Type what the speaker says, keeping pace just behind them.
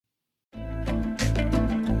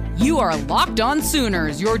You are Locked On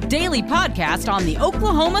Sooners, your daily podcast on the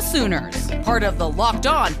Oklahoma Sooners. Part of the Locked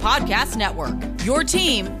On Podcast Network, your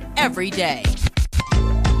team every day.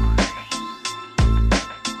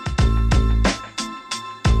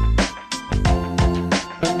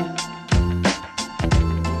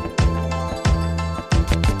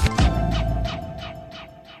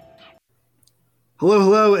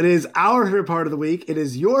 Hello. It is our favorite part of the week. It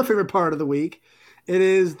is your favorite part of the week. It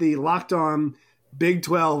is the Locked On Big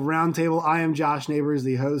 12 Roundtable. I am Josh Neighbors,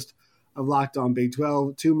 the host of Locked On Big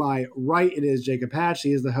 12. To my right, it is Jacob Hatch.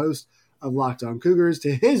 He is the host of Locked On Cougars.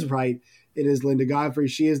 To his right, it is Linda Godfrey.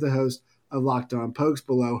 She is the host of Locked On Pokes.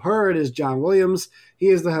 Below her, it is John Williams. He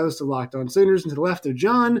is the host of Locked On Sooners. And to the left of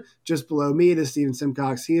John, just below me, it is Steven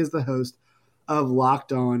Simcox. He is the host of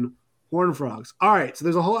Locked On Horned Frogs. All right, so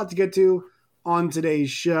there's a whole lot to get to on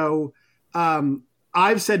today's show.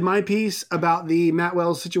 I've said my piece about the Matt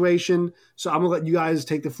Wells situation, so I'm going to let you guys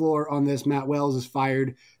take the floor on this. Matt Wells is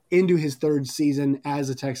fired into his third season as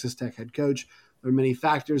a Texas Tech head coach. There are many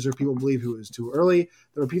factors. There are people who believe it was too early.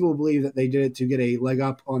 There are people who believe that they did it to get a leg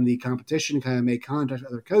up on the competition, kind of make contact with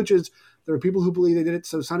other coaches. There are people who believe they did it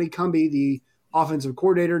so Sonny Cumbie, the offensive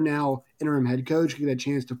coordinator, now interim head coach, could get a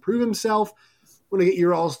chance to prove himself. I want to get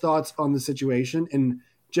your all's thoughts on the situation. And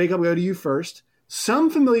Jacob, I'll go to you first. Some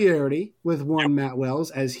familiarity with one Matt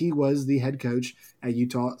Wells, as he was the head coach at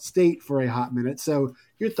Utah State for a hot minute. So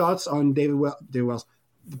your thoughts on David Wells,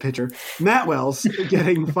 the pitcher, Matt Wells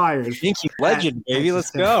getting fired. Thank you, legend, baby.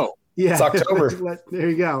 Let's go. Yeah, it's October. There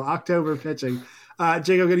you go, October pitching.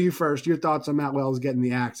 Jacob, I'll go to you first. Your thoughts on Matt Wells getting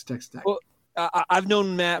the axe at Texas Tech. Well, I've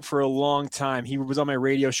known Matt for a long time. He was on my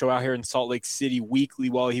radio show out here in Salt Lake City weekly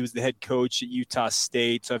while he was the head coach at Utah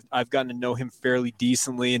State. So I've gotten to know him fairly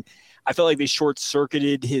decently, and I felt like they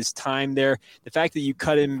short-circuited his time there. The fact that you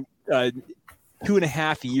cut him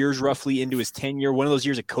 2.5 years roughly into his tenure, one of those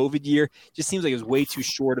years a COVID year, just seems like it was way too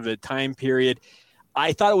short of a time period.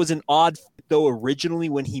 I thought it was an odd fit, though, originally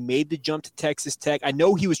when he made the jump to Texas Tech. I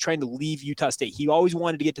know he was trying to leave Utah State. He always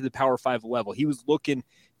wanted to get to the Power 5 level. He was looking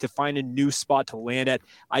to find a new spot to land at.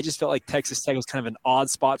 I just felt like Texas Tech was kind of an odd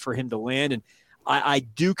spot for him to land, and I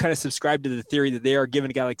do kind of subscribe to the theory that they are giving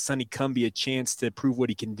a guy like Sonny Cumbie a chance to prove what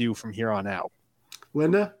he can do from here on out.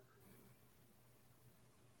 Linda?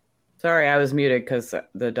 Sorry, I was muted because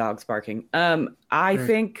the dog's barking. I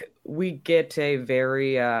think we get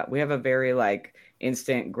we have a very like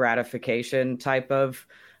instant gratification type of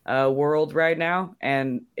world right now.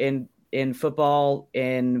 And in football,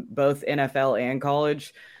 in both NFL and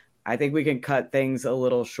college, I think we can cut things a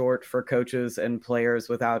little short for coaches and players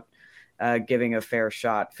without giving a fair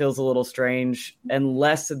shot. Feels a little strange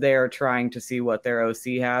unless they're trying to see what their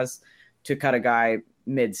OC has to cut a guy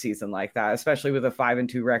mid-season like that, especially with a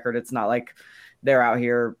 5-2 record. It's not like they're out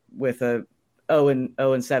here with a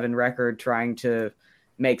 0-7 record trying to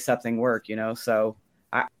make something work, you know? So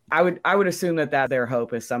I would assume that their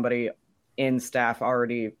hope is somebody in staff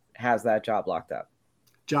already has that job locked up.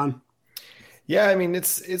 John? Yeah, I mean,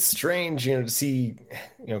 it's strange, to see,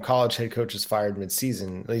 college head coaches fired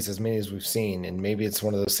mid-season, at least as many as we've seen. And maybe it's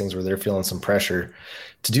one of those things where they're feeling some pressure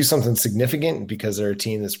to do something significant because they're a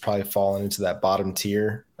team that's probably fallen into that bottom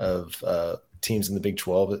tier of teams in the Big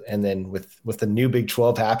 12. And then with the new Big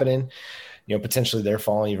 12 happening, potentially they're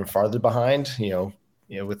falling even farther behind,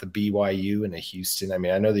 with the BYU and a Houston. I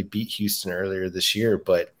mean, I know they beat Houston earlier this year,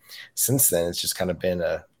 but since then it's just kind of been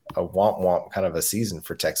a womp kind of a season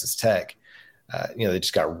for Texas Tech. They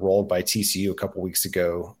just got rolled by TCU a couple weeks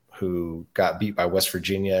ago, who got beat by West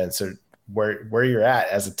Virginia. And so where you're at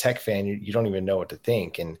as a Tech fan, you don't even know what to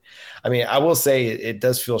think. And I mean, I will say it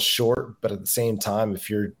does feel short, but at the same time, if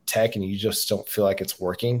you're Tech and you just don't feel like it's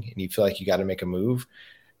working and you feel like you got to make a move,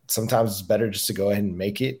 sometimes it's better just to go ahead and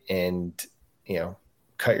make it and,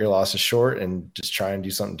 cut your losses short and just try and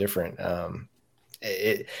do something different.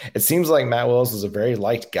 It seems like Matt Wells is a very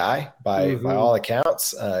liked guy by all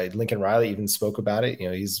accounts. Lincoln Riley even spoke about it.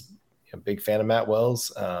 He's a big fan of Matt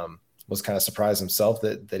Wells. Was kind of surprised himself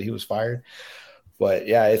that he was fired. But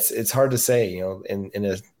yeah, it's hard to say.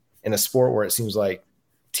 In a sport where it seems like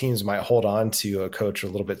teams might hold on to a coach a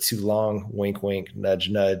little bit too long. Wink, wink,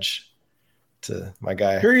 nudge, nudge. To my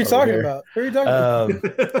guy. Who are you talking about?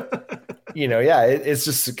 Yeah, it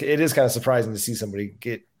is kind of surprising to see somebody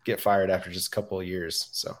get fired after just a couple of years.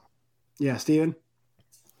 So, yeah, Steven.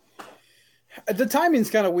 The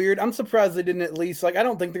timing's kind of weird. I'm surprised they didn't at least I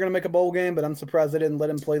don't think they're going to make a bowl game, but I'm surprised they didn't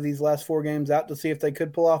let him play these last 4 games out to see if they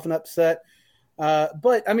could pull off an upset.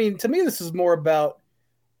 But I mean, to me, this is more about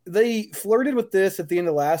they flirted with this at the end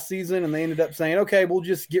of last season, and they ended up saying, "Okay, we'll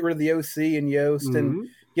just get rid of the OC and Yost and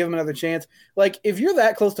give him another chance." Like, if you're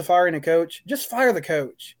that close to firing a coach, just fire the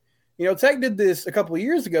coach. Tech did this a couple of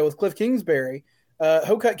years ago with Cliff Kingsbury.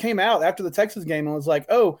 Hokut came out after the Texas game and was like,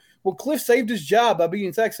 oh, well, Cliff saved his job by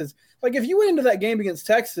beating Texas. Like, if you went into that game against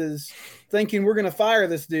Texas thinking we're going to fire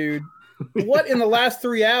this dude, what in the last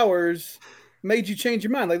 3 hours made you change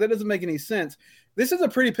your mind? Like, that doesn't make any sense. This is a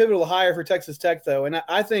pretty pivotal hire for Texas Tech, though, and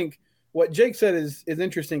I think what Jake said is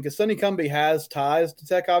interesting because Sonny Cumbie has ties to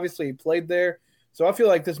Tech. Obviously, he played there. So I feel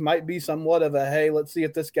like this might be somewhat of a, hey, let's see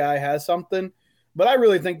if this guy has something. But I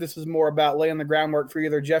really think this is more about laying the groundwork for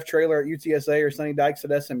either Jeff Traylor at UTSA or Sonny Dykes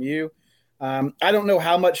at SMU. I don't know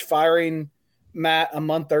how much firing Matt a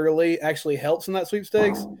month early actually helps in that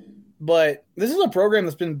sweepstakes, but this is a program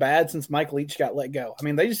that's been bad since Mike Leach got let go. I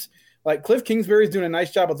mean, they just – like Cliff Kingsbury's doing a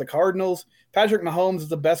nice job with the Cardinals. Patrick Mahomes is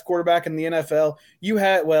the best quarterback in the NFL. You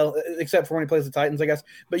had – well, except for when he plays the Titans, I guess.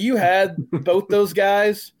 But you had both those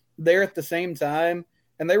guys there at the same time,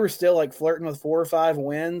 and they were still like flirting with 4 or 5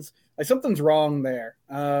 wins. Like something's wrong there.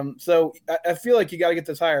 So I feel like you got to get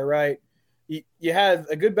this hire right. You had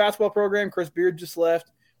a good basketball program. Chris Beard just left.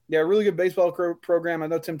 Yeah, a really good baseball program. I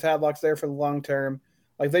know Tim Tadlock's there for the long term.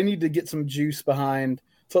 Like they need to get some juice behind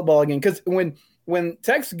football again. Because when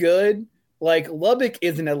Tech's good, like Lubbock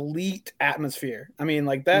is an elite atmosphere. I mean,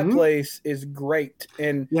 like that place is great.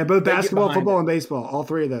 And yeah, both basketball, football, and baseball, all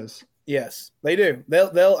 3 of those. Yes, they do.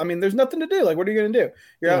 They'll. I mean, there's nothing to do. Like, what are you going to do?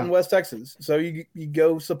 You're out in West Texas, so you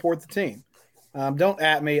go support the team. Don't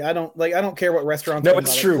at me. I don't care what restaurants. No,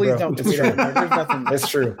 it's true, Please bro. don't. There's nothing. It's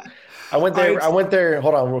true. I went there.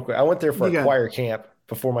 Hold on, real quick. I went there for a choir camp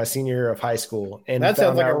before my senior year of high school, and that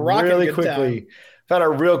sounds like a rocket found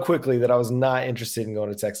out real quickly that I was not interested in going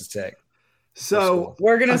to Texas Tech. So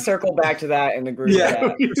we're gonna circle back to that in the group.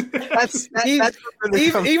 Yeah, that's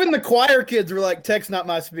even the choir kids were like, "Tech's not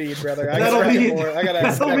my speed, brother." That'll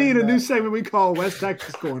be in a new segment we call West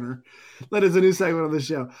Texas Corner. That is a new segment of the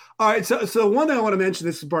show. All right, so one thing I want to mention,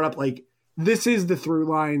 this is brought up, like this is the through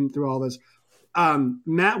line through all this.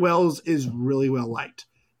 Matt Wells is really well liked.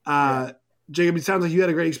 Jacob, it sounds like you had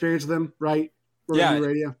a great experience with him, right? Yeah. On the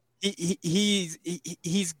radio. He's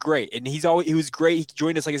great, and he was great. He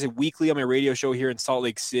joined us, like I said, weekly on my radio show here in Salt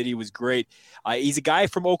Lake City. It was great. He's a guy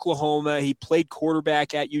from Oklahoma. He played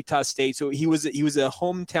quarterback at Utah State, so he was a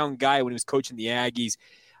hometown guy when he was coaching the Aggies.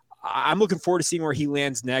 I'm looking forward to seeing where he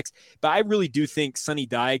lands next. But I really do think Sonny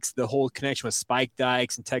Dykes, the whole connection with Spike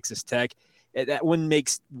Dykes and Texas Tech, that one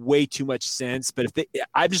makes way too much sense. But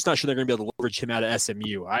I'm just not sure they're going to be able to leverage him out of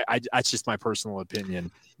SMU. That's just my personal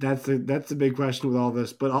opinion. That's the big question with all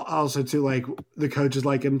this. But also too, like the coaches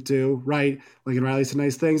like him too, right? Lincoln Riley said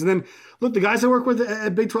nice things. And then look, the guys I work with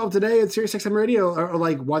at Big 12 today at SiriusXM Radio are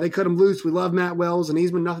like, why they cut him loose. We love Matt Wells, and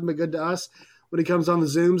he's been nothing but good to us when he comes on the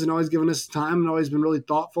Zooms and always giving us time and always been really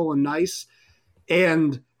thoughtful and nice.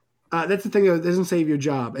 And that's the thing that doesn't save your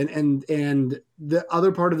job. And the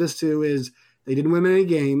other part of this too is they didn't win any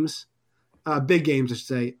games, big games, I should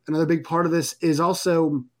say. Another big part of this is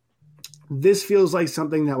also this feels like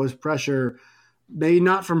something that was pressure, maybe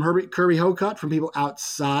not from Kirby Hokut, from people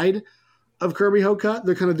outside of Kirby Hokut.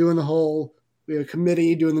 They're kind of doing the whole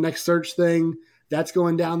committee, doing the next search thing. That's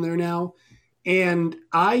going down there now. And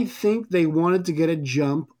I think they wanted to get a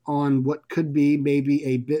jump on what could be maybe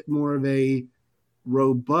a bit more of a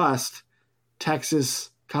robust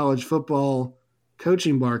Texas college football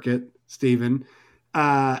coaching market, Stephen,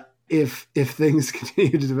 if things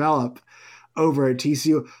continue to develop over at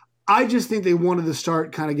TCU. I just think they wanted to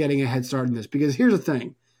start kind of getting a head start in this because here's the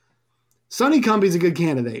thing. Sonny Cumbie's a good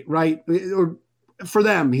candidate, right? Or for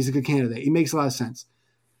them, he's a good candidate. He makes a lot of sense.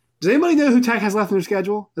 Does anybody know who Tech has left in their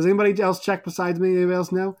schedule? Does anybody else check besides me? Anybody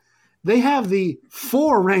else know? They have the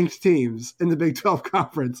 4 ranked teams in the Big 12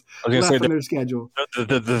 conference left in their schedule.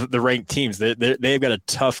 The ranked teams, they've got a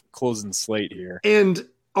tough closing slate here. And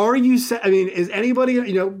is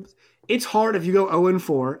anybody, it's hard if you go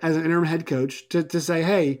 0-4 as an interim head coach to say,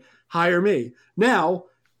 hey, hire me. Now,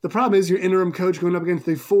 the problem is your interim coach going up against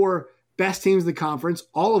the 4 best teams in the conference,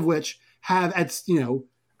 all of which have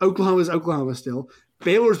Oklahoma's Oklahoma still.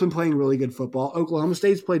 Baylor's been playing really good football. Oklahoma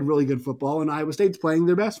State's played really good football, and Iowa State's playing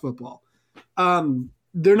their best football.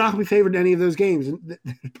 They're not going to be favored in any of those games. They're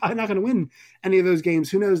probably not going to win any of those games.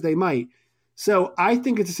 Who knows? They might. So I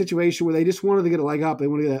think it's a situation where they just wanted to get a leg up. They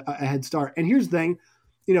want to get a head start. And here's the thing,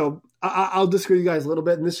 I'll disagree with you guys a little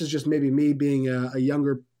bit, and this is just maybe me being a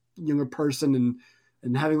younger person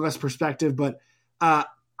and having less perspective, but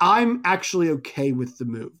I'm actually okay with the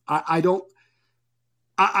move.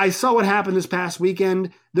 I saw what happened this past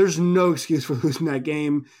weekend. There's no excuse for losing that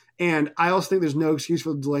game. And I also think there's no excuse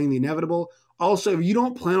for delaying the inevitable. Also, if you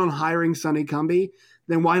don't plan on hiring Sonny Cumbie,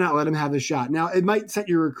 then why not let him have the shot? Now, it might set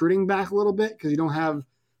your recruiting back a little bit because you're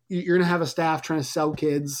going to have a staff trying to sell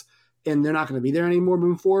kids and they're not going to be there anymore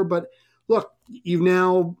moving forward. But look, you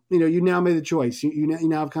now made the choice. You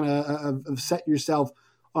now kind of set yourself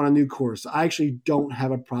on a new course. I actually don't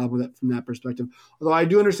have a problem with it from that perspective. Although I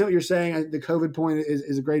do understand what you're saying. The COVID point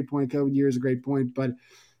is a great point. COVID year is a great point, but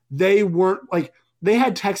they weren't they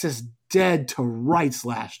had Texas dead to rights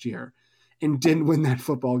last year and didn't win that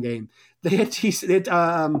football game. They had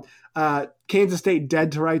Kansas State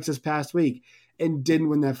dead to rights this past week and didn't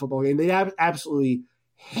win that football game. They got absolutely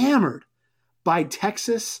hammered by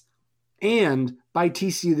Texas and by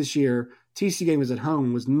TCU this year. TCU game was at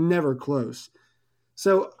home, was never close.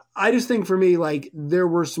 So I just think for me, there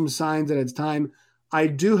were some signs that it's time. I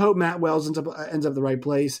do hope Matt Wells ends up the right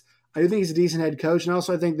place. I do think he's a decent head coach, and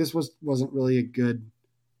also I think this wasn't really a good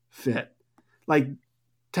fit.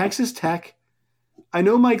 Texas Tech, I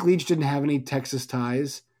know Mike Leach didn't have any Texas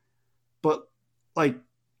ties, but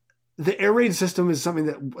the air raid system is something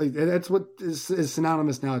that that's what is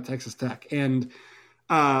synonymous now at Texas Tech, and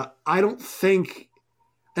I don't think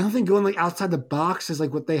going outside the box is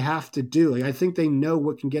what they have to do. I think they know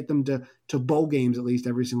what can get them to bowl games at least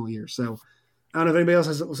every single year. So I don't know if anybody else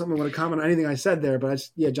has something want to comment on anything I said there, but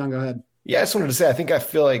John, go ahead. Yeah, I just wanted to say, I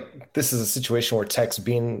feel like this is a situation where Tech's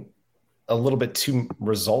being a little bit too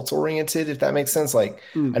results oriented, if that makes sense. I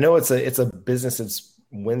know it's a business that's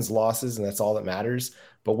wins, losses, and that's all that matters.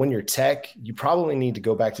 But when you're Tech, you probably need to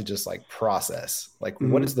go back to just process.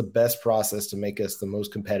 What is the best process to make us the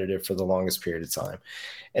most competitive for the longest period of time?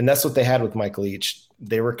 And that's what they had with Mike Leach.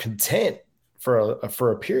 They were content for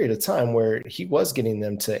a period of time where he was getting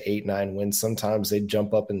them to 8-9 wins. Sometimes they'd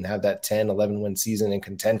jump up and have that 10-11 win season and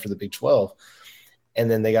contend for the Big 12.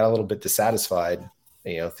 And then they got a little bit dissatisfied,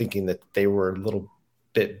 thinking that they were a little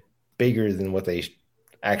bit bigger than what they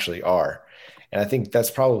actually are. And I think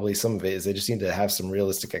that's probably some of it is they just need to have some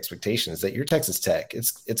realistic expectations that you're Texas Tech.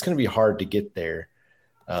 It's going to be hard to get there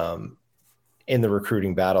in the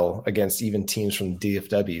recruiting battle against even teams from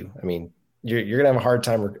DFW. I mean, you're going to have a hard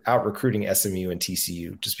time out recruiting SMU and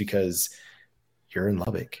TCU just because you're in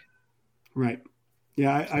Lubbock. Right.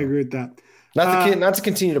 Yeah, I agree with that. Not to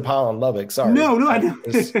continue to pile on Lubbock. Sorry. No, I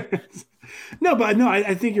know.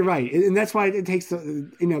 I think you're right, and that's why it takes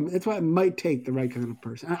that's why it might take the right kind of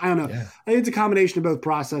person. I don't know. Yeah. I think it's a combination of both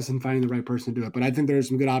process and finding the right person to do it. But I think there's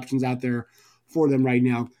some good options out there for them right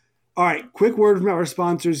now. All right, quick word from our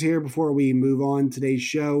sponsors here before we move on. Today's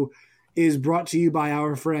show is brought to you by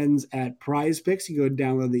our friends at Prize Picks. You go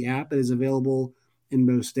download the app. It is available in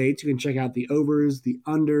most states. You can check out the overs, the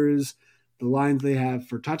unders, the lines they have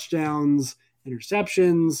for touchdowns,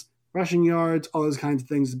 interceptions, rushing yards, all those kinds of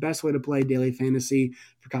things. The best way to play daily fantasy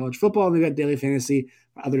for college football. And they've got daily fantasy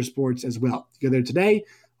for other sports as well. You go there today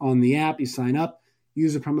on the app. You sign up.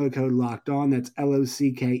 Use the promo code Locked On. That's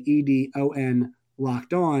LOCKEDON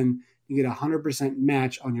Locked On. You get a 100%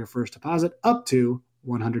 match on your first deposit up to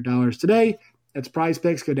 $100 today. That's Prize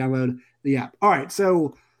Picks. Go download the app. All right,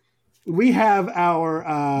 so we have our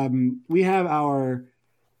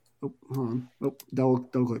double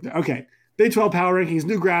click there. Okay, Big 12 Power Rankings,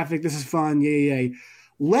 new graphic. This is fun. Yay.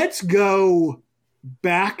 Let's go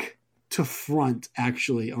back to front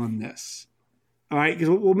actually on this. All right, because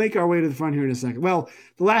we'll make our way to the front here in a second. Well,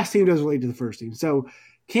 the last team does relate to the first team. So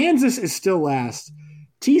Kansas is still last.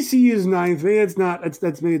 TCU is ninth. Maybe it's not.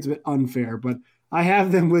 Maybe it's a bit unfair, but I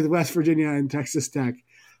have them with West Virginia and Texas Tech.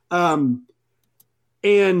 And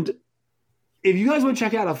if you guys want to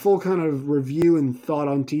check out a full kind of review and thought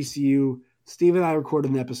on TCU, Steve and I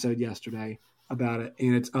recorded an episode yesterday about it,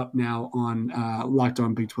 and it's up now on Locked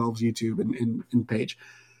On Big 12's YouTube and page.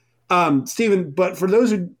 Steven, but for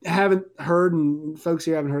those who haven't heard and folks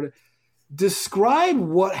here haven't heard it, describe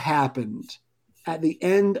what happened at the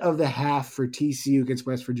end of the half for TCU against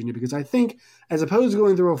West Virginia, because I think as opposed to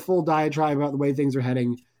going through a full diatribe about the way things are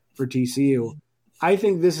heading for TCU, I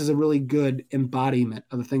think this is a really good embodiment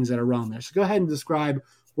of the things that are wrong there. So go ahead and describe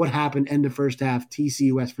what happened end of first half,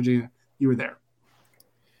 TCU, West Virginia. You were there.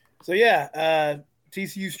 So,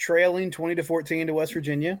 TCU's trailing 20-14 to West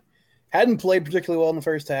Virginia. Hadn't played particularly well in the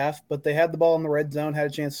first half, but they had the ball in the red zone, had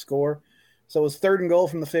a chance to score. So it was 3rd and goal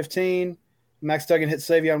from the 15. Max Duggan hits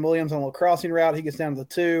Savion Williams on a little crossing route. He gets down to the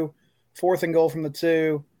 2. 4th and goal from the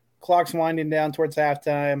 2. Clock's winding down towards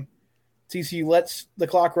halftime. TCU lets the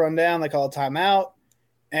clock run down. They call a timeout.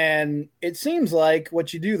 And it seems like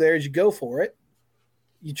what you do there is you go for it.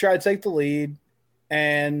 You try to take the lead,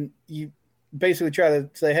 and you basically try to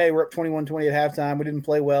say, hey, we're up 21-20 at halftime. We didn't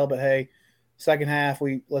play well, but hey, second half,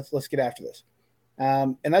 let's get after this.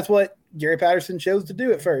 And that's what Gary Patterson chose to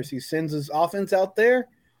do at first. He sends his offense out there,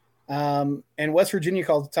 and West Virginia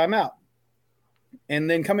calls a timeout. And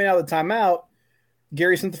then coming out of the timeout,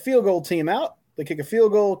 Gary sent the field goal team out. They kick a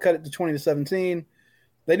field goal, cut it to 20-17.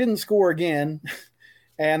 They didn't score again,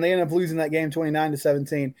 and they ended up losing that game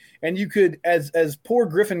 29-17. And you could, as poor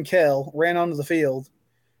Griffin Kell ran onto the field,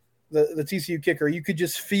 the TCU kicker, you could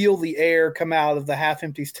just feel the air come out of the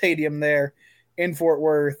half-empty stadium there in Fort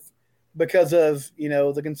Worth because of,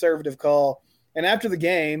 the conservative call. And after the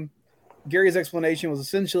game, Gary's explanation was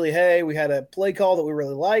essentially, hey, we had a play call that we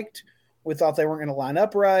really liked. We thought they weren't going to line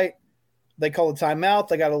up right. They called a timeout.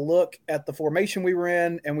 They got a look at the formation we were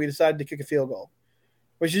in, and we decided to kick a field goal,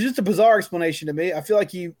 which is just a bizarre explanation to me. I feel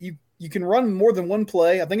like you can run more than one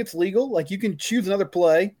play. I think it's legal. Like, you can choose another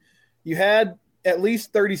play. You had at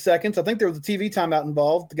least 30 seconds. I think there was a TV timeout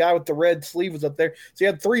involved. The guy with the red sleeve was up there. So you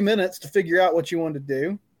had 3 minutes to figure out what you wanted to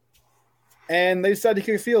do. And they decided to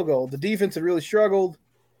kick a field goal. The defense had really struggled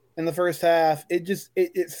in the first half.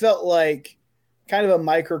 It felt like kind of a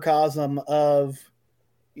microcosm of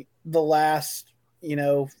the last,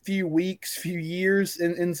 few weeks, few years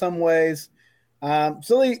in some ways.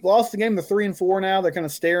 So they lost the game to 3-4 now. They're kind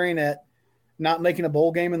of staring at not making a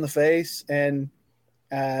bowl game in the face. And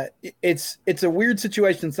it's a weird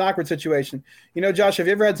situation. It's an awkward situation. Josh, have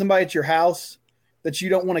you ever had somebody at your house that you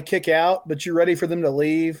don't want to kick out, but you're ready for them to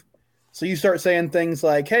leave? So you start saying things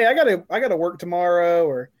like, hey, I gotta work tomorrow,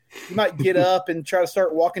 or you might get up and try to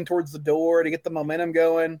start walking towards the door to get the momentum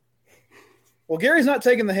going. Well, Gary's not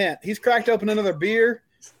taking the hint. He's cracked open another beer.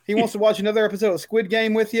 He wants to watch another episode of Squid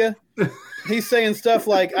Game with you. He's saying stuff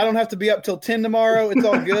like, I don't have to be up till 10 tomorrow. It's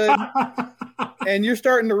all good. And you're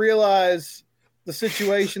starting to realize the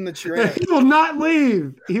situation that you're in. He will not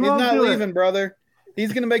leave. He's not leaving, brother.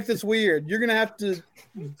 He's going to make this weird. You're going to have to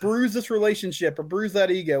bruise this relationship or bruise that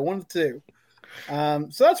ego, one of the two.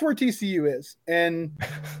 So that's where TCU is. And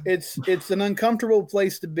it's an uncomfortable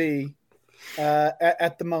place to be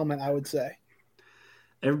at the moment, I would say.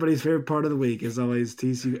 Everybody's favorite part of the week is always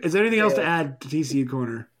TCU. Is there anything else to add to TCU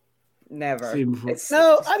Corner? Never.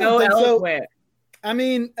 No, I don't think so. I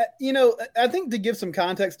mean, I think to give some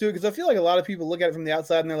context to it, because I feel like a lot of people look at it from the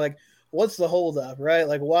outside and they're like, what's the holdup, right?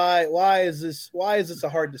 Like, why is this a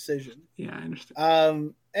hard decision? Yeah, I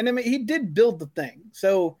understand. And I mean, he did build the thing,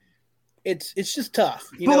 so it's just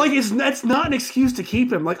tough. That's not an excuse to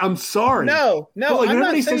keep him. Like, I'm sorry. No. But I'm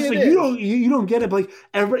not saying it is. You don't get it. But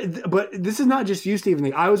but this is not just you, Stephen.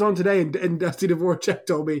 Like, I was on today, and Dusty Dvorak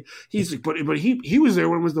told me, he's like, but he was there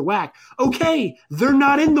when it was the WAC. Okay, they're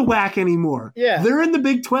not in the WAC anymore. Yeah, they're in the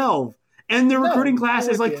Big 12, and their recruiting class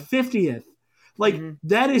is like 50th. Like,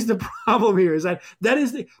 that is the problem here.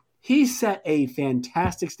 He set a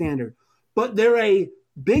fantastic standard, but they're a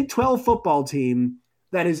Big 12 football team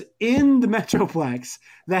that is in the Metroplex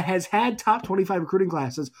that has had top 25 recruiting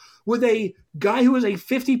classes with a guy who is a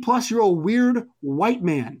 50-plus-year-old weird white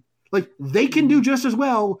man. Like, they can do just as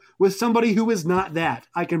well with somebody who is not that.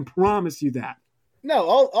 I can promise you that. No,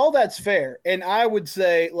 all that's fair. And I would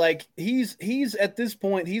say, like, he's at this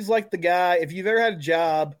point, he's like the guy, if you've ever had a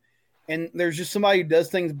job and there's just somebody who does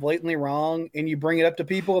things blatantly wrong and you bring it up to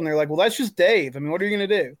people and they're like, well, that's just Dave. I mean, what are you going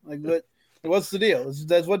to do? Like, what's the deal?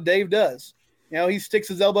 That's what Dave does. He sticks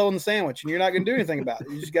his elbow in the sandwich and you're not going to do anything about it.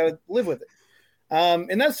 You just got to live with it.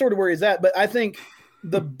 And that's sort of where he's at. But I think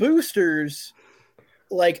the boosters,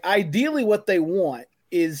 like, ideally what they want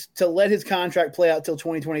is to let his contract play out till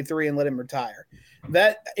 2023 and let him retire.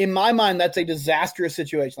 That, in my mind, that's a disastrous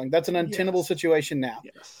situation. Like, that's an untenable situation now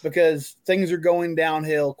because things are going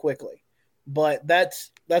downhill quickly. But that's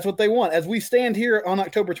what they want. As we stand here on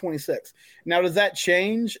October 26th. Now, does that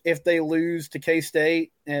change if they lose to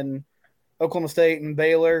K-State and Oklahoma State and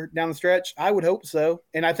Baylor down the stretch? I would hope so.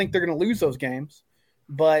 And I think they're going to lose those games.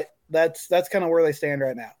 But that's kind of where they stand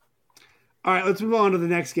right now. All right, let's move on to the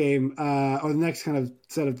next game, or the next kind of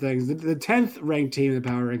set of things. The 10th ranked team in the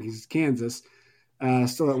power rankings is Kansas,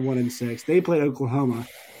 still at 1-6. They played Oklahoma.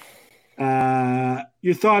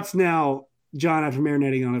 Your thoughts now, John, after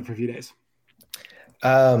marinating on it for a few days?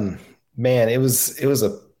 Man, it was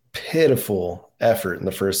a pitiful effort in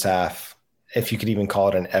the first half, if you could even call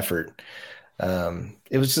it an effort.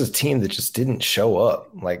 It was just a team that just didn't show up.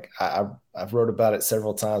 Like, I've wrote about it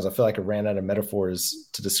several times. I feel like I ran out of metaphors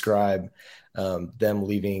to describe them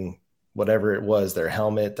leaving whatever it was, their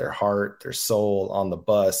helmet, their heart, their soul on the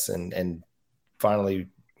bus, and finally,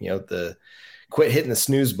 the quit hitting the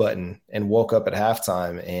snooze button and woke up at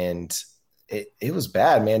halftime. And it was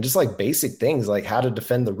bad, man. Just like basic things like how to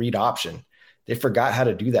defend the read option. They forgot how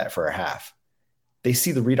to do that for a half. They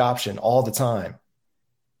see the read option all the time.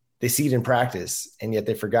 They see it in practice, and yet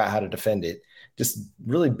they forgot how to defend it. Just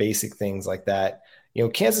really basic things like that.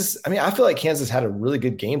 Kansas, I feel like Kansas had a really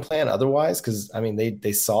good game plan otherwise, because,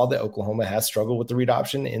 they saw that Oklahoma has struggled with the read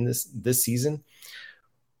option in this season.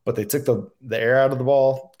 but they took the air out of the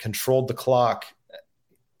ball, controlled the clock.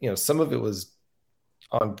 Some of it was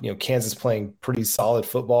on, Kansas playing pretty solid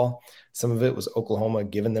football. Some of it was Oklahoma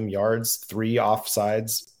giving them yards, 3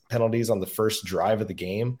 offsides penalties on the first drive of the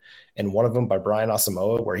game. And one of them by Brian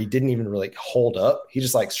Asamoah, where he didn't even really hold up. He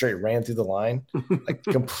just like straight ran through the line, like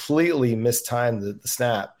completely mistimed the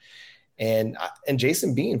snap. And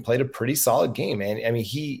Jason Bean played a pretty solid game, man. I mean,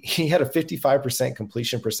 he had a 55%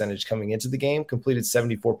 completion percentage coming into the game, completed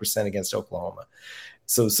 74% against Oklahoma.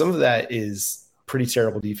 So some of that is pretty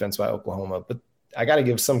terrible defense by Oklahoma, but I got to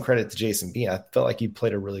give some credit to Jason Bean. I felt like he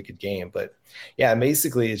played a really good game, but yeah,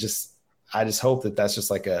 basically I just hope that that's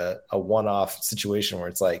just like a one-off situation where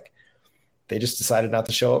it's like they just decided not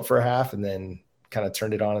to show up for a half and then kind of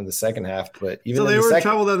turned it on in the second half. But even they were in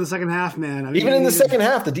trouble in the second half, man. I mean, even in the second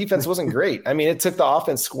half, the defense wasn't great. I mean, it took the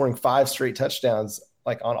offense scoring 5 straight touchdowns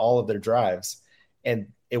like on all of their drives, and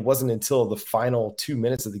it wasn't until the final 2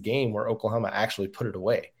 minutes of the game where Oklahoma actually put it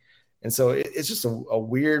away. And so it's just a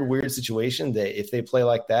weird situation that if they play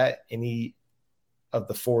like that, any of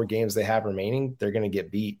the 4 games they have remaining, they're going to get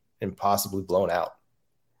beat and possibly blown out.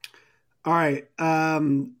 All right.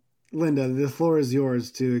 Linda, the floor is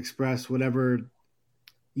yours to express whatever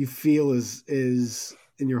you feel is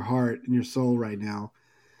in your heart and your soul right now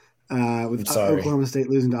with Oklahoma State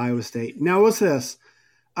losing to Iowa State. Now, what's this?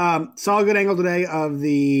 Saw a good angle today of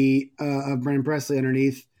Brennan Presley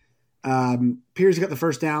underneath. Pierce got the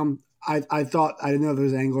first down. I thought, I didn't know if there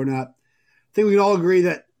was an angle or not. I think we can all agree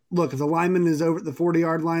that, look, if the lineman is over at the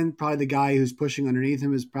 40-yard line, probably the guy who's pushing underneath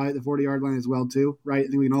him is probably at the 40-yard line as well, too, right? I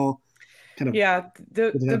think we can all kind of. Yeah,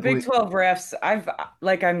 the Big 12 refs,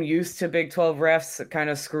 I'm used to Big 12 refs kind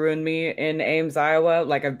of screwing me in Ames, Iowa.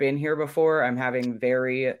 Like, I've been here before. I'm having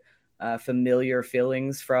very familiar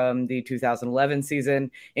feelings from the 2011 season,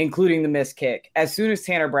 including the missed kick. As soon as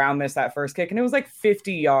Tanner Brown missed that first kick, and it was like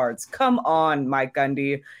 50 yards. Come on, Mike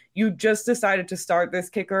Gundy. You just decided to start this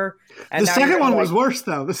kicker. And the second one was worse,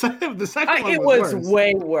 though. The second one was worse.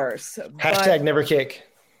 Way worse. Hashtag never kick.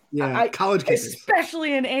 Yeah, college kickers.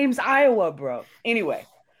 Especially in Ames, Iowa, bro. Anyway,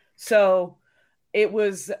 so it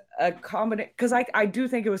was a combination, because I do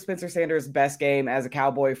think it was Spencer Sanders' best game as a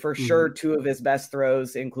Cowboy. For sure, 2 of his best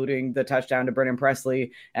throws, including the touchdown to Brennan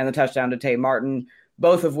Presley and the touchdown to Tate Martin,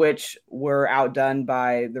 both of which were outdone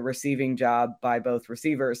by the receiving job by both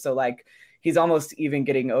receivers. So, like, he's almost even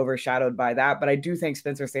getting overshadowed by that. But I do think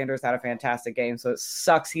Spencer Sanders had a fantastic game. So it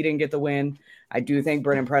sucks he didn't get the win. I do think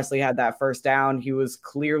Brennan Presley had that first down. He was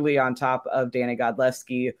clearly on top of Danny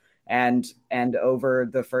Godlewski and over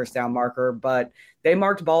the first down marker. But they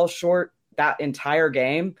marked balls short that entire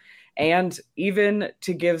game. And even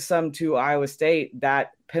to give some to Iowa State,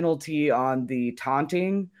 that penalty on the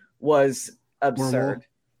taunting was absurd.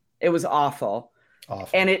 It was awful.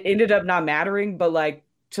 And it ended up not mattering, but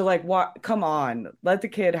what? Come on, let the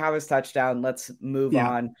kid have his touchdown. Let's move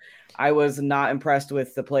on. I was not impressed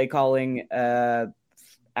with the play calling on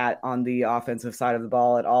the offensive side of the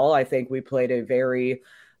ball at all. I think we played a very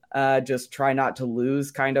just try not to lose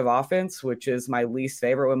kind of offense, which is my least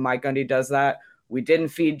favorite when Mike Gundy does that. We didn't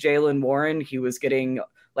feed Jaylen Warren. He was getting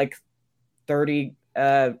like 30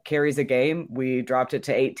 carries a game. We dropped it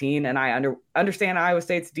to 18, and I understand Iowa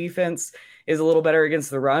State's defense is a little better against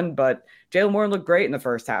the run, but Jaylen Warren looked great in the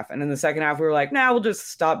first half. And in the second half, we were like, we'll just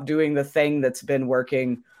stop doing the thing that's been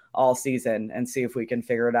working all season and see if we can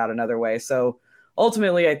figure it out another way. So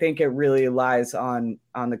ultimately, I think it really lies on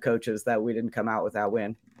the coaches that we didn't come out with that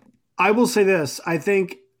win. I will say this. I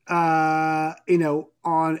think, in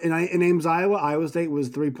Ames, Iowa State was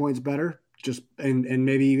 3 points better. And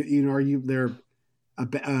maybe you can argue they're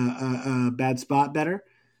a bad spot better.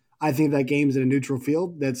 I think that game's in a neutral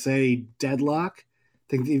field. That's a deadlock.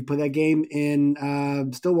 I think if you put that game in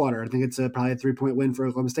Stillwater, I think it's probably a 3-point win for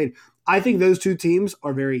Oklahoma State. I think those two teams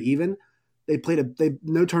are very even. They played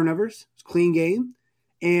no turnovers. It's a clean game.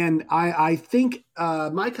 And I think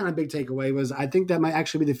my kind of big takeaway was I think that might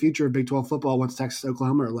actually be the future of Big 12 football once Texas and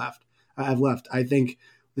Oklahoma have left. I think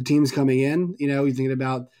the teams coming in, you're thinking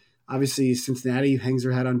about, obviously, Cincinnati hangs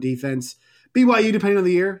their hat on defense. BYU, depending on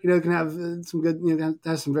the year, can have some good,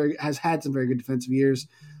 has had some very good defensive years.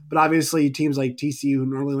 But obviously, teams like TCU, who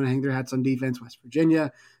normally want to hang their hats on defense, West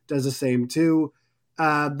Virginia does the same too.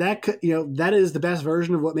 That is the best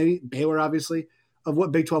version of what maybe Baylor, obviously, of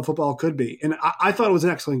what Big 12 football could be. And I thought it was an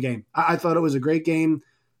excellent game. I thought it was a great game.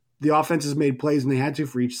 The offenses made plays when they had to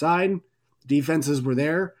for each side. The defenses were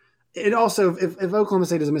there. It also, if Oklahoma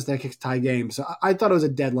State doesn't miss that kick, tie game. So I thought it was a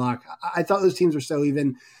deadlock. I thought those teams were so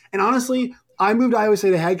even. And honestly, I moved Iowa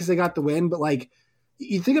State ahead because they got the win. But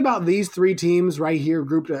you think about these 3 teams right here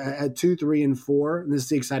grouped at 2, 3, and 4, and this is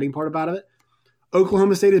the exciting part about it.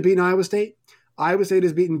 Oklahoma State has beaten Iowa State. Iowa State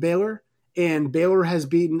has beaten Baylor, and Baylor has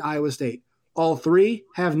beaten Iowa State. All three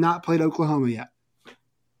have not played Oklahoma yet.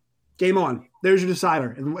 Game on. There's your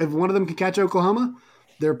decider. If one of them can catch Oklahoma,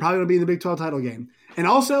 they're probably going to be in the Big 12 title game. And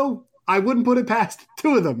also, I wouldn't put it past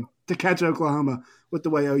two of them to catch Oklahoma with the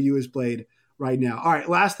way OU is played right now. All right,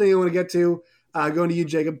 last thing I want to get to, going to you,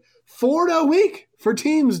 Jacob. 4-0 week for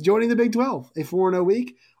teams joining the Big 12. A 4-0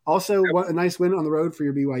 week. Also, a nice win on the road for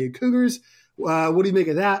your BYU Cougars. What do you make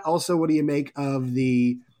of that? Also, what do you make of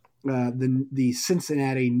the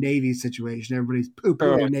Cincinnati Navy situation? Everybody's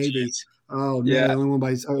poo-pooing Navy. Geez. Oh, yeah. The only one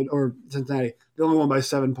by or Cincinnati. The only one by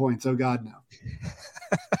 7 points. Oh, God, no.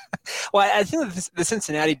 Well, I think that the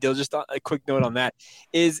Cincinnati deal, just a quick note on that,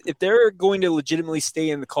 is if they're going to legitimately stay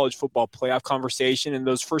in the college football playoff conversation, and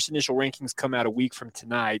those first initial rankings come out a week from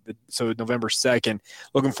tonight, so November 2nd,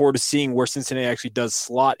 looking forward to seeing where Cincinnati actually does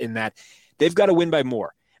slot in that. They've got to win by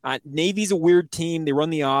more. Navy's a weird team. They run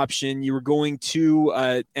the option. You were going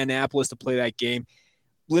to Annapolis to play that game.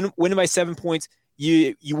 Winning by 7 points,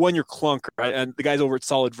 you won your clunker. Right? And the guys over at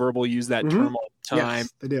Solid Verbal use that term all the time.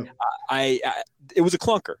 Yes, they do. It was a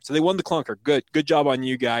clunker, so they won the clunker. Good job on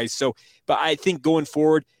you guys. So, but I think going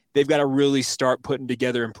forward, they've got to really start putting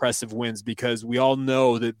together impressive wins, because we all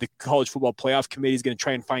know that the College Football Playoff Committee is going to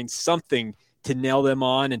try and find something to nail them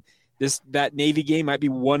on, and that Navy game might be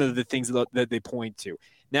one of the things that they point to.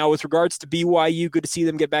 Now, with regards to BYU, good to see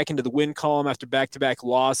them get back into the win column after back-to-back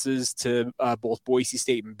losses to both Boise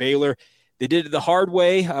State and Baylor. They did it the hard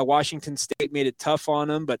way. Washington State made it tough on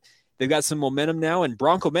them, but they've got some momentum now. And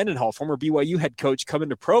Bronco Mendenhall, former BYU head coach, coming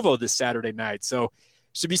to Provo this Saturday night. So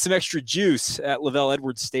should be some extra juice at Lavelle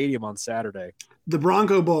Edwards Stadium on Saturday. The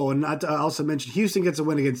Bronco Bowl, and not to also mention Houston gets a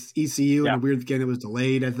win against ECU in a weird game that was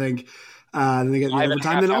delayed, I think. Then they get the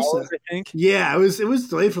overtime. Then also, I think. Yeah, it was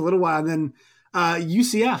delayed for a little while. And then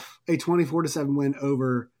UCF, a 24-7 win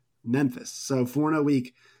over Memphis. So 4-0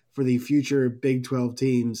 week for the future Big 12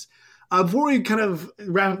 teams. Before we kind of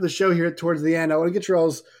wrap up the show here towards the end, I want to get your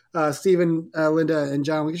all's, Stephen, Linda, and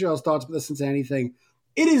John, we get your all's thoughts about the Cincinnati thing.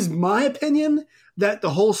 It is my opinion that the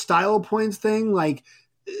whole style points thing, like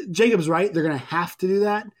Jacob's right, they're going to have to do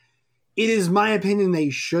that. It is my opinion they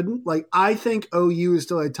shouldn't. Like, I think OU is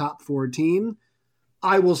still a top 4 team.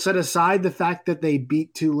 I will set aside the fact that they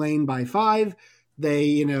beat Tulane by 5.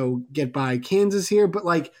 They, get by Kansas here, but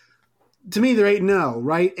like, to me, they're 8-0,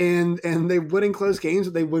 right? And they're winning close games,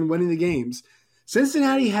 but they've been winning the games.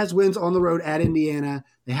 Cincinnati has wins on the road at Indiana.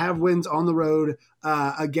 They have wins on the road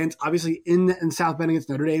against, obviously, in South Bend against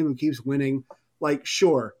Notre Dame, who keeps winning. Like,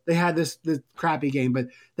 sure, they had this crappy game, but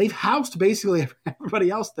they've housed basically everybody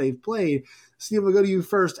else they've played. Steve, we'll go to you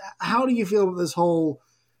first. How do you feel about this whole,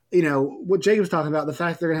 what Jacob's talking about, the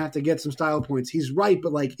fact they're going to have to get some style points? He's right,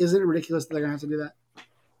 but, like, isn't it ridiculous that they're going to have to do that?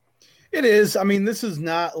 It is. I mean, this is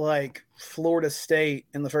not like Florida State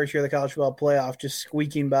in the first year of the college football playoff, just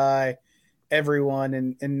squeaking by everyone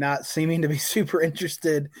and not seeming to be super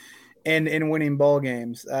interested in winning bowl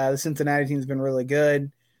games. The Cincinnati team's been really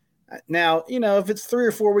good. Now, if it's 3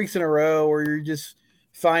 or 4 weeks in a row where you're just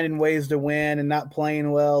finding ways to win and not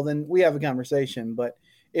playing well, then we have a conversation. But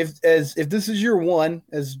if this is your one,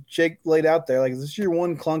 as Jake laid out there, like, if this is your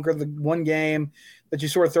one clunker, the one game that you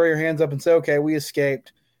sort of throw your hands up and say, okay, we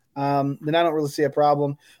escaped, then I don't really see a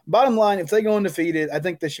problem. Bottom line, if they go undefeated, I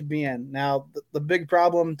think they should be in. Now, the big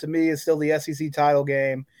problem to me is still the SEC title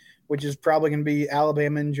game, which is probably going to be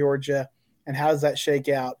Alabama and Georgia. And how does that shake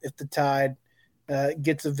out if the Tide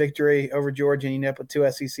gets a victory over Georgia and you end up with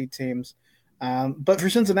 2 SEC teams? But for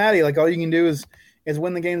Cincinnati, like, all you can do is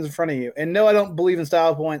win the games in front of you. And no, I don't believe in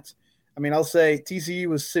style points. I mean, I'll say TCU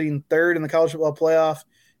was sitting 3rd in the college football playoff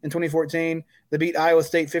in 2014. They beat Iowa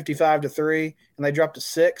State 55-3, and they dropped to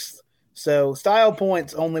 6th. So style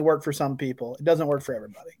points only work for some people. It doesn't work for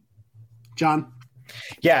everybody. John?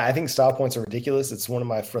 Yeah, I think style points are ridiculous. It's one of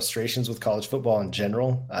my frustrations with college football in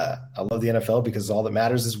general. I love the NFL because all that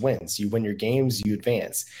matters is wins. You win your games, you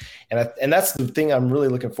advance. And that's the thing I'm really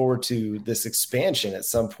looking forward to this expansion at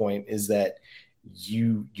some point, is that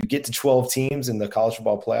you get to 12 teams in the college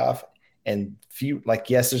football playoff, and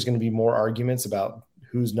yes, there's going to be more arguments about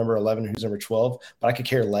who's number 11, who's number 12, but I could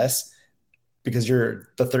care less because you're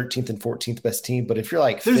the 13th and 14th best team. But if you're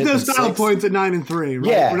like, there's no style points at 9-3, right?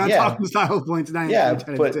 Yeah, we're not talking style points at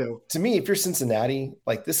 9-3. But to me, if you're Cincinnati,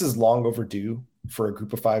 like, this is long overdue for a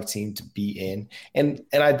group of 5 team to be in. And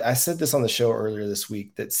I said this on the show earlier this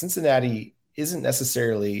week, that Cincinnati isn't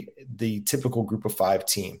necessarily the typical group of 5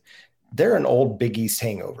 team. They're an old Big East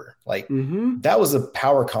hangover. Like, that was a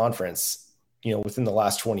power conference, within the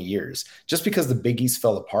last 20 years. Just because the Big East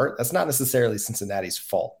fell apart, that's not necessarily Cincinnati's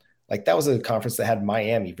fault. Like that was a conference that had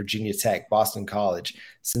Miami, Virginia Tech, Boston College,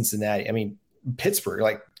 Cincinnati. I mean, Pittsburgh,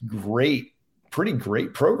 like pretty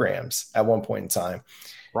great programs at one point in time.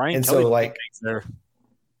 Brian and Kelly so like there.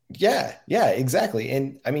 Yeah, exactly.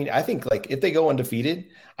 And I mean, I think like if they go undefeated,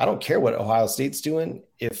 I don't care what Ohio State's doing.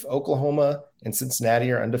 If Oklahoma and Cincinnati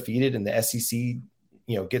are undefeated and the SEC,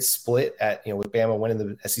 gets split at, with Bama winning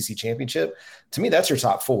the SEC championship, to me, that's your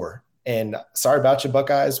top four. And sorry about you,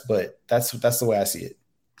 Buckeyes, but that's the way I see it.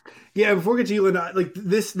 Yeah, before we get to you, Linda, like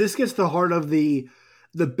this gets the heart of the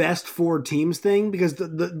best four teams thing, because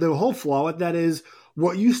the whole flaw with that is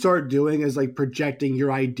what you start doing is like projecting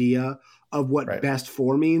your idea of what best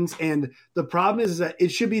four means. And the problem is that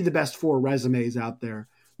it should be the best four resumes out there,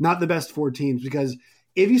 not the best four teams. Because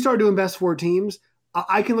if you start doing best four teams,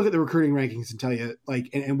 I can look at the recruiting rankings and tell you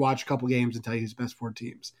and watch a couple games and tell you who's best four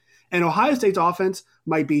teams. And Ohio State's offense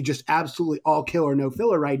might be just absolutely all killer, no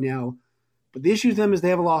filler right now. But the issue with them is they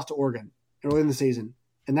have a loss to Oregon early in the season.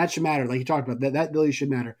 And that should matter. Like you talked about, that really should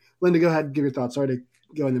matter. Linda, go ahead and give your thoughts. Sorry to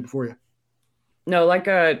go in there before you. No,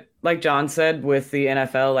 like John said, with the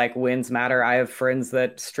NFL, like wins matter. I have friends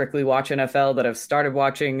that strictly watch NFL that have started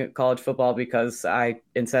watching college football because I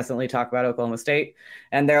incessantly talk about Oklahoma State.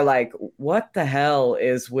 And they're like, what the hell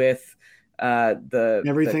is with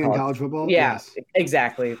everything in college football? Yeah, yes.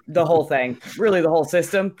 Exactly. The whole thing, really the whole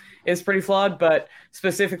system is pretty flawed, but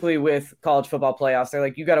specifically with college football playoffs, they're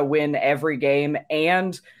like, you got to win every game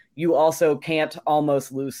and you also can't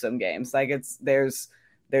almost lose some games. Like there's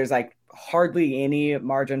like hardly any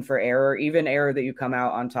margin for error, even error that you come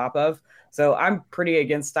out on top of. So I'm pretty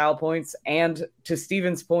against style points. And to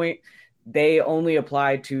Steven's point, they only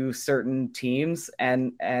apply to certain teams,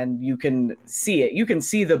 and you can see it. You can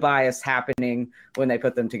see the bias happening when they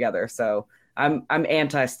put them together. So I'm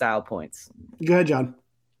anti-style points. Go ahead, John.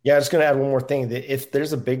 Yeah, I'm just going to add one more thing. That if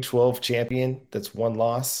there's a Big 12 champion that's one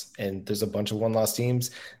loss and there's a bunch of one-loss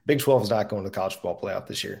teams, Big 12 is not going to the college football playoff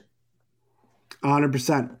this year.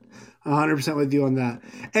 100%. 100% with you on that.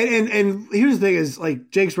 And here's the thing is,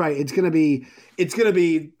 like Jake's right. It's going to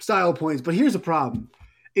be style points. But here's the problem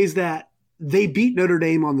is that they beat Notre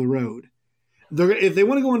Dame on the road. If they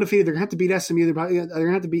want to go undefeated, they're going to have to beat SMU. They're going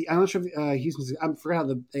to have to beat, I'm not sure if Houston, I forgot how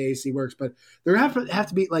the AAC works, but they're going to have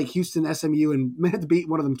to beat like Houston, SMU, and may have to beat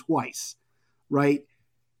one of them twice, right?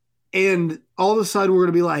 And all of a sudden we're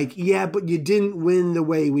going to be like, yeah, but you didn't win the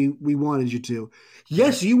way we wanted you to.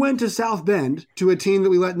 Yes, you went to South Bend, to a team that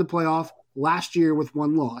we let in the playoff last year with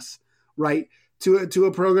one loss, right? To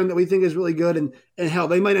a program that we think is really good, and hell,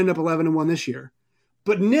 they might end up 11-1 this year.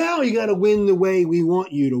 But now you got to win the way we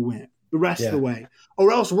want you to win the rest of the way.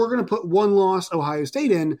 Or else we're going to put one loss Ohio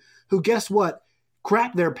State in, who, guess what,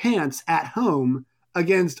 crapped their pants at home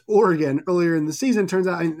against Oregon earlier in the season. Turns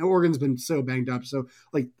out Oregon's been so banged up. So,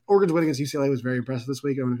 like, Oregon's win against UCLA was very impressive this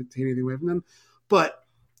week. I don't want to take anything away from them. But,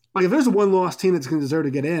 like, if there's a one-loss team that's going to deserve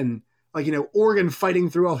to get in, like, Oregon fighting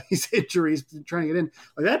through all these injuries, trying to get in,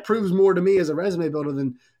 like, that proves more to me as a resume builder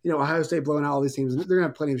than, Ohio State blowing out all these teams. They're going to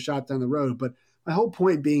have plenty of shots down the road. But my whole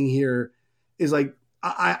point being here is, like,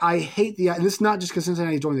 I hate and this is not just because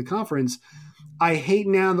Cincinnati joined the conference. I hate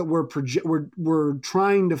now that we're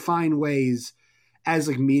trying to find ways as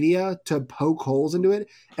like media to poke holes into it.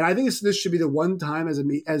 And I think this should be the one time as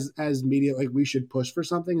media, like, we should push for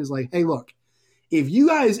something is like, hey, look, if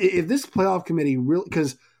this playoff committee really,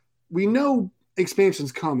 because we know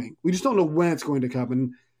expansion's coming, we just don't know when it's going to come,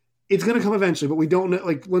 and it's going to come eventually, but we don't know,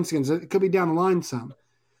 like, once again, it could be down the line some.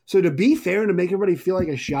 So to be fair and to make everybody feel like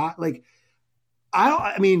a shot, like,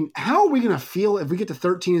 I mean, how are we going to feel if we get to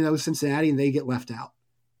 13 in those Cincinnati and they get left out?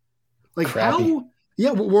 Like, Crappy. how?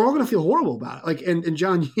 Yeah, we're all going to feel horrible about it. Like, and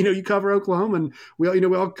John, you cover Oklahoma, and we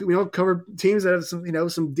all cover teams that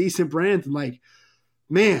have some decent brands. And like,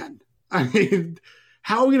 man, I mean,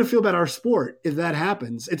 how are we going to feel about our sport if that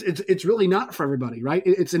happens? It's really not for everybody, right?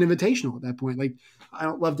 It's an invitational at that point. Like, I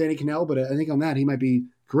don't love Danny Cannell, but I think on that he might be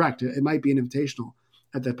correct. It might be an invitational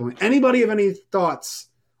at that point. Anybody have any thoughts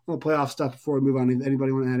on the playoff stuff before we move on?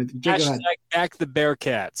 Anybody want to add anything? Jake, go ahead. Back the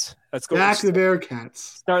Bearcats. Let's go. Back the Bearcats.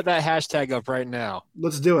 Start that hashtag up right now.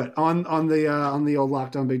 Let's do it on the old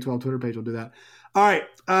Locked On Big 12 Twitter page. We'll do that. All right.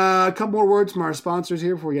 A couple more words from our sponsors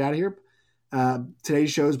here before we get out of here.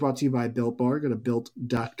 Today's show is brought to you by Built Bar. Go to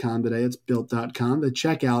built.com today. It's built.com to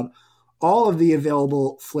check out all of the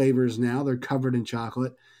available flavors now. They're covered in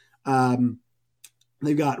chocolate.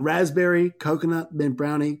 They've got raspberry, coconut, mint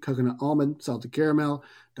brownie, coconut almond, salted caramel,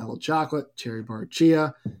 double chocolate, cherry bar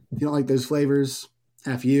chia. If you don't like those flavors,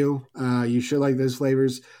 F you. You should like those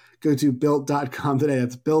flavors. Go to built.com today.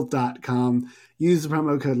 That's built.com. Use the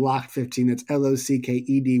promo code LOCKED15. That's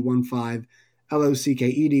LOCKED15.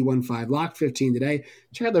 LOCKED15, Lock 15 today.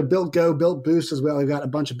 Check out their Built Go, Built Boost as well. They've got a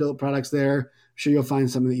bunch of Built products there. I'm sure you'll find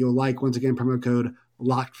something that you'll like. Once again, promo code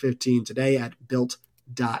LOCK15 today at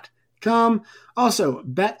built.com. Also,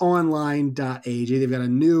 betonline.ag. They've got a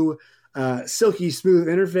new silky smooth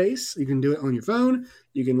interface. You can do it on your phone.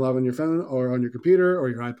 You can log on your phone or on your computer or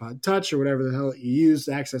your iPod Touch or whatever the hell you use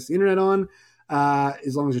to access the internet on.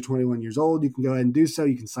 As long as you're 21 years old, you can go ahead and do so.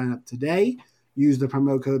 You can sign up today. Use the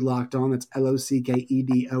promo code Locked On. That's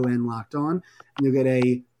LOCKEDON Locked On. And you'll get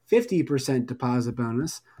a 50% deposit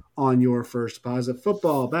bonus on your first deposit.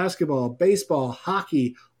 Football, basketball, baseball,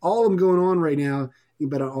 hockey, all of them going on right now. You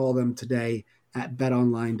can bet on all of them today at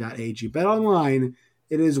betonline.ag. BetOnline,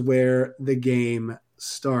 it is where the game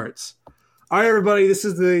starts. All right, everybody, this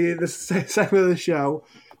is the segment of the show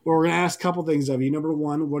where we're going to ask a couple things of you. Number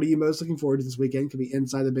one, what are you most looking forward to this weekend? It could be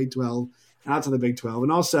inside the Big 12, outside the Big 12.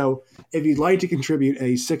 And also, if you'd like to contribute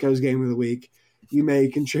a Sickos Game of the Week, you may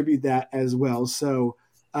contribute that as well. So,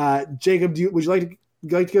 Jacob, would you like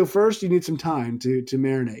to go first? You need some time to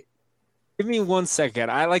marinate. Give me 1 second.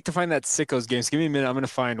 I like to find that Sickos Games. Give me a minute. I'm going to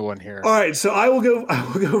find one here. All right, so I will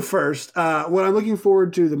go first. What I'm looking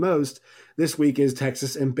forward to the most this week is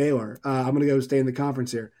Texas and Baylor. I'm going to go stay in the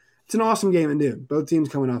conference here. It's an awesome game at noon. Both teams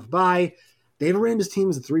coming off a bye. Dave Aranda's team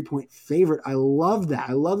is a 3-point favorite. I love that.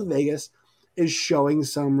 I love that Vegas is showing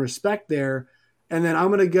some respect there. And then I'm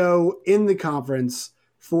going to go in the conference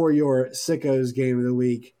for your Sickos Game of the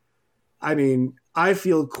Week. I mean, I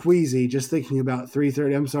feel queasy just thinking about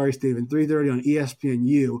 3:30. I'm sorry, Steven. 3:30 on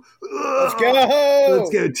ESPNU. Let's go! Let's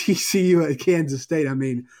go TCU at Kansas State. I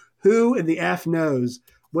mean, who in the F knows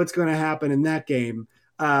what's going to happen in that game?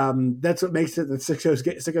 That's what makes it the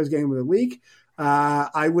Sickos Game of the Week.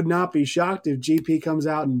 I would not be shocked if GP comes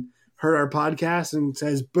out and heard our podcast and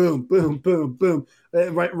says, boom, boom, boom, boom.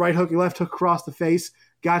 Right hook, left hook across the face.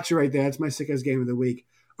 Got you right there. That's my Sickos Game of the Week.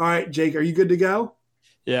 All right, Jake, are you good to go?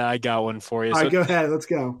 Yeah, I got one for you. All right, go ahead. Let's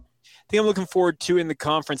go. Thing I'm looking forward to in the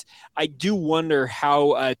conference, I do wonder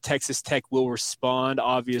how Texas Tech will respond,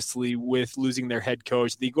 obviously, with losing their head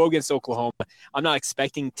coach. They go against Oklahoma. I'm not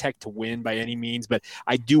expecting Tech to win by any means, but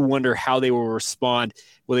I do wonder how they will respond.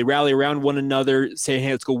 Will they rally around one another, say,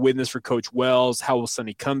 hey, let's go win this for Coach Wells? How will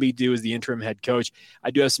Sonny Cumbie do as the interim head coach?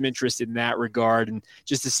 I do have some interest in that regard, and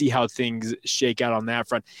just to see how things shake out on that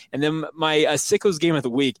front. And then my Sickos Game of the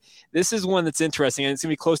Week, this is one that's interesting, and it's going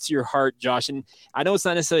to be close to your heart, Josh. And I know it's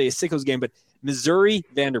not necessarily a Sickos game, but Missouri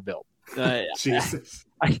Vanderbilt. Jesus.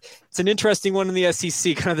 It's an interesting one in the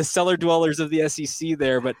SEC, kind of the cellar dwellers of the SEC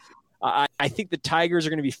there, but I think the Tigers are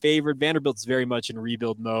going to be favored. Vanderbilt's very much in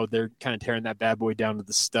rebuild mode. They're kind of tearing that bad boy down to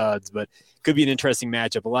the studs, but could be an interesting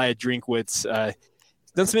matchup. Elijah Drinkwitz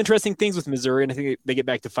done some interesting things with Missouri, and I think they get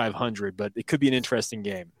back to 500, but it could be an interesting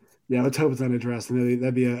game. Yeah, let's hope it's not interesting.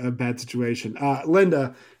 That'd be a bad situation.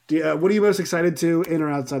 Linda, what are you most excited to in or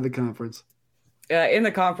outside the conference? In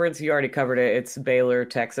the conference, you already covered it. It's Baylor,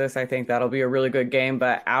 Texas. I think that'll be a really good game.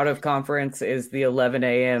 But out of conference is the 11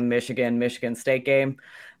 a.m. Michigan State game.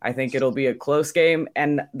 I think it'll be a close game.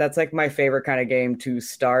 And that's like my favorite kind of game to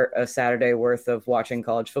start a Saturday worth of watching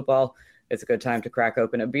college football. It's a good time to crack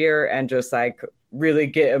open a beer and just like really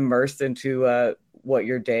get immersed into what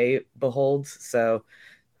your day beholds. So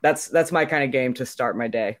that's my kind of game to start my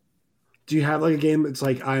day. Do you have like a game that's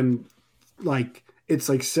like it's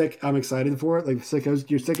like sick, I'm excited for it, like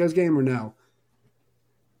your Sickos game, or no?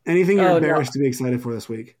 Anything you're embarrassed to be excited for this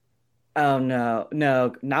week? Oh no,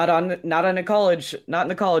 not in the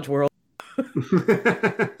college world.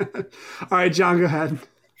 All right, John, go ahead.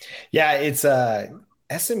 Yeah, it's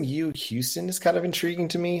SMU Houston is kind of intriguing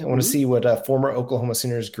to me. I want to see what former Oklahoma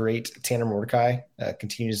Sooners great Tanner Mordecai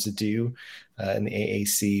continues to do in the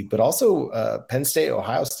AAC, but also Penn State,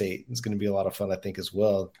 Ohio State is going to be a lot of fun, I think, as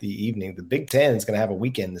well. The evening, the Big Ten is going to have a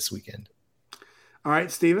weekend this weekend. All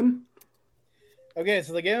right, Steven. Okay,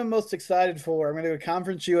 so the game I'm most excited for, I'm going to go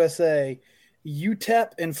Conference USA,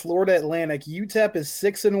 UTEP and Florida Atlantic. UTEP is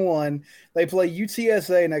 6-1. They play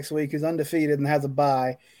UTSA next week, who's undefeated and has a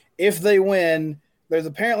bye. If they win, there's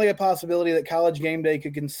apparently a possibility that College Game Day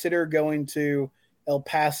could consider going to El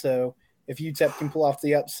Paso if UTEP can pull off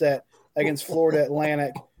the upset against Florida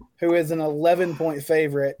Atlantic, who is an 11-point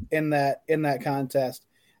favorite in that contest.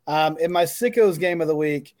 In my Sickos Game of the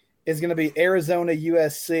Week is going to be Arizona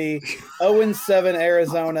USC, 0-7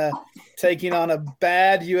 Arizona taking on a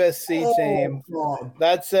bad USC team.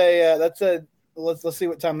 That's let's see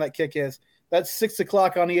what time that kick is. That's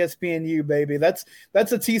 6:00 on ESPNU, baby. That's a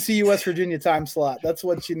TCU West Virginia time slot. That's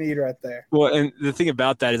what you need right there. Well, and the thing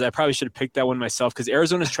about that is I probably should have picked that one myself because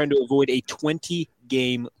Arizona's trying to avoid a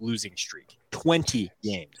 20-game losing streak. 20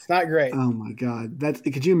 games. It's not great. Oh my God!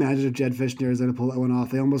 Could you imagine if Jed Fish and Arizona pulled that one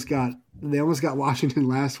off? They almost got Washington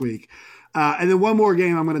last week. And then one more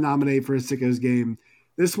game I'm going to nominate for a Sickos game.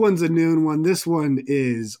 This one's a noon one. This one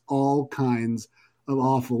is all kinds of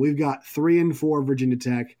awful. We've got 3-4 Virginia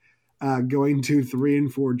Tech going to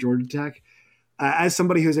 3-4 Georgia Tech. As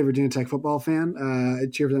somebody who's a Virginia Tech football fan, I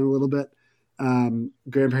cheer for them a little bit.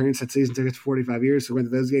 Grandparents had season tickets for 45 years, so went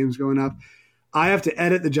to those games growing up. I have to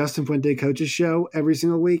edit the Justin Fuente coaches show every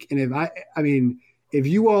single week, and if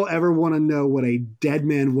you all ever want to know what a dead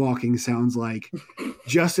man walking sounds like,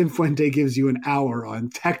 Justin Fuente gives you an hour on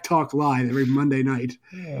Tech Talk Live every Monday night,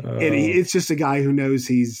 and it's just a guy who knows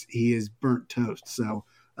he is burnt toast. So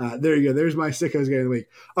there you go. There's my Sickos game of the week.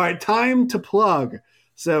 All right, time to plug.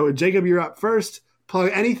 So Jacob, you're up first.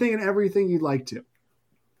 Plug anything and everything you'd like to.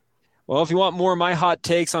 Well, if you want more of my hot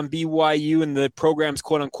takes on BYU and the programs,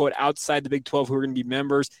 quote unquote, outside the Big 12 who are going to be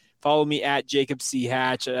members, follow me at Jacob C.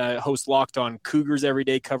 Hatch, host Locked On Cougars every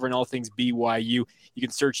day, covering all things BYU. You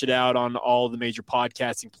can search it out on all the major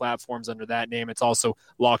podcasting platforms under that name. It's also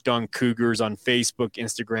Locked On Cougars on Facebook,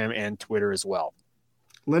 Instagram, and Twitter as well.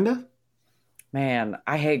 Linda? Man,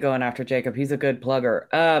 I hate going after Jacob. He's a good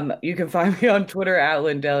plugger. You can find me on Twitter at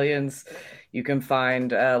Lindellians. You can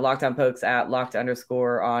find Locked On Pokes at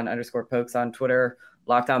 _on_pokes on Twitter,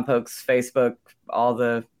 Locked On Pokes, Facebook, all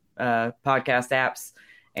the podcast apps.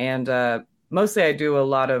 And mostly I do a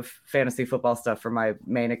lot of fantasy football stuff for my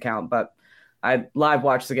main account, but I live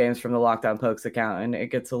watch the games from the Locked On Pokes account, and it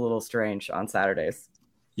gets a little strange on Saturdays.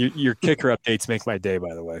 Your kicker updates make my day,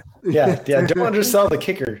 by the way. Yeah. Don't undersell the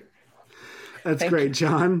kicker. That's great,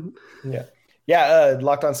 John. Yeah.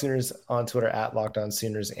 Locked On Sooners on Twitter at Locked On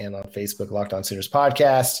Sooners and on Facebook, Locked On Sooners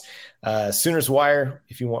Podcast. Sooners Wire,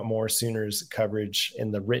 if you want more Sooners coverage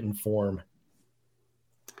in the written form.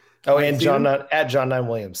 Oh, and John 9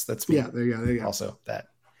 Williams. That's me. Yeah, there you go. Also that.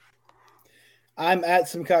 I'm at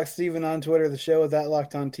Simcox Steven on Twitter. The show is at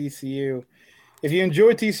Locked On TCU. If you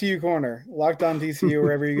enjoy TCU Corner, Locked On TCU,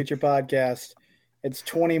 wherever you get your podcast, it's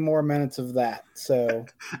 20 more minutes of that. So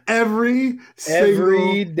every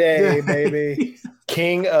day, baby.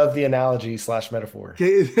 King of the analogy / metaphor.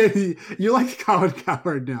 You're like Colin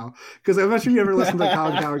Cowherd now, because I'm not sure you ever listened to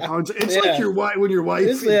Colin Cowherd. It's like your wife when your wife.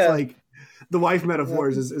 It's like the wife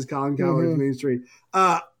metaphors is Colin Cowherd's main street.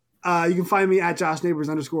 You can find me at Josh Neighbors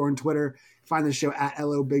 _ on Twitter. Find the show at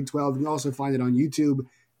LO Big 12. You can also find it on YouTube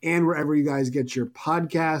and wherever you guys get your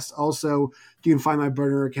podcasts. Also, you can find my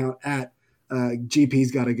burner account at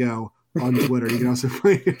GP's Gotta Go on Twitter. You can also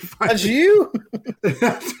find That's you?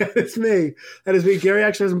 That's me. That is me. Gary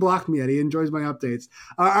actually hasn't blocked me yet. He enjoys my updates.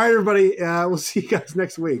 All right, everybody. We'll see you guys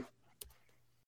next week.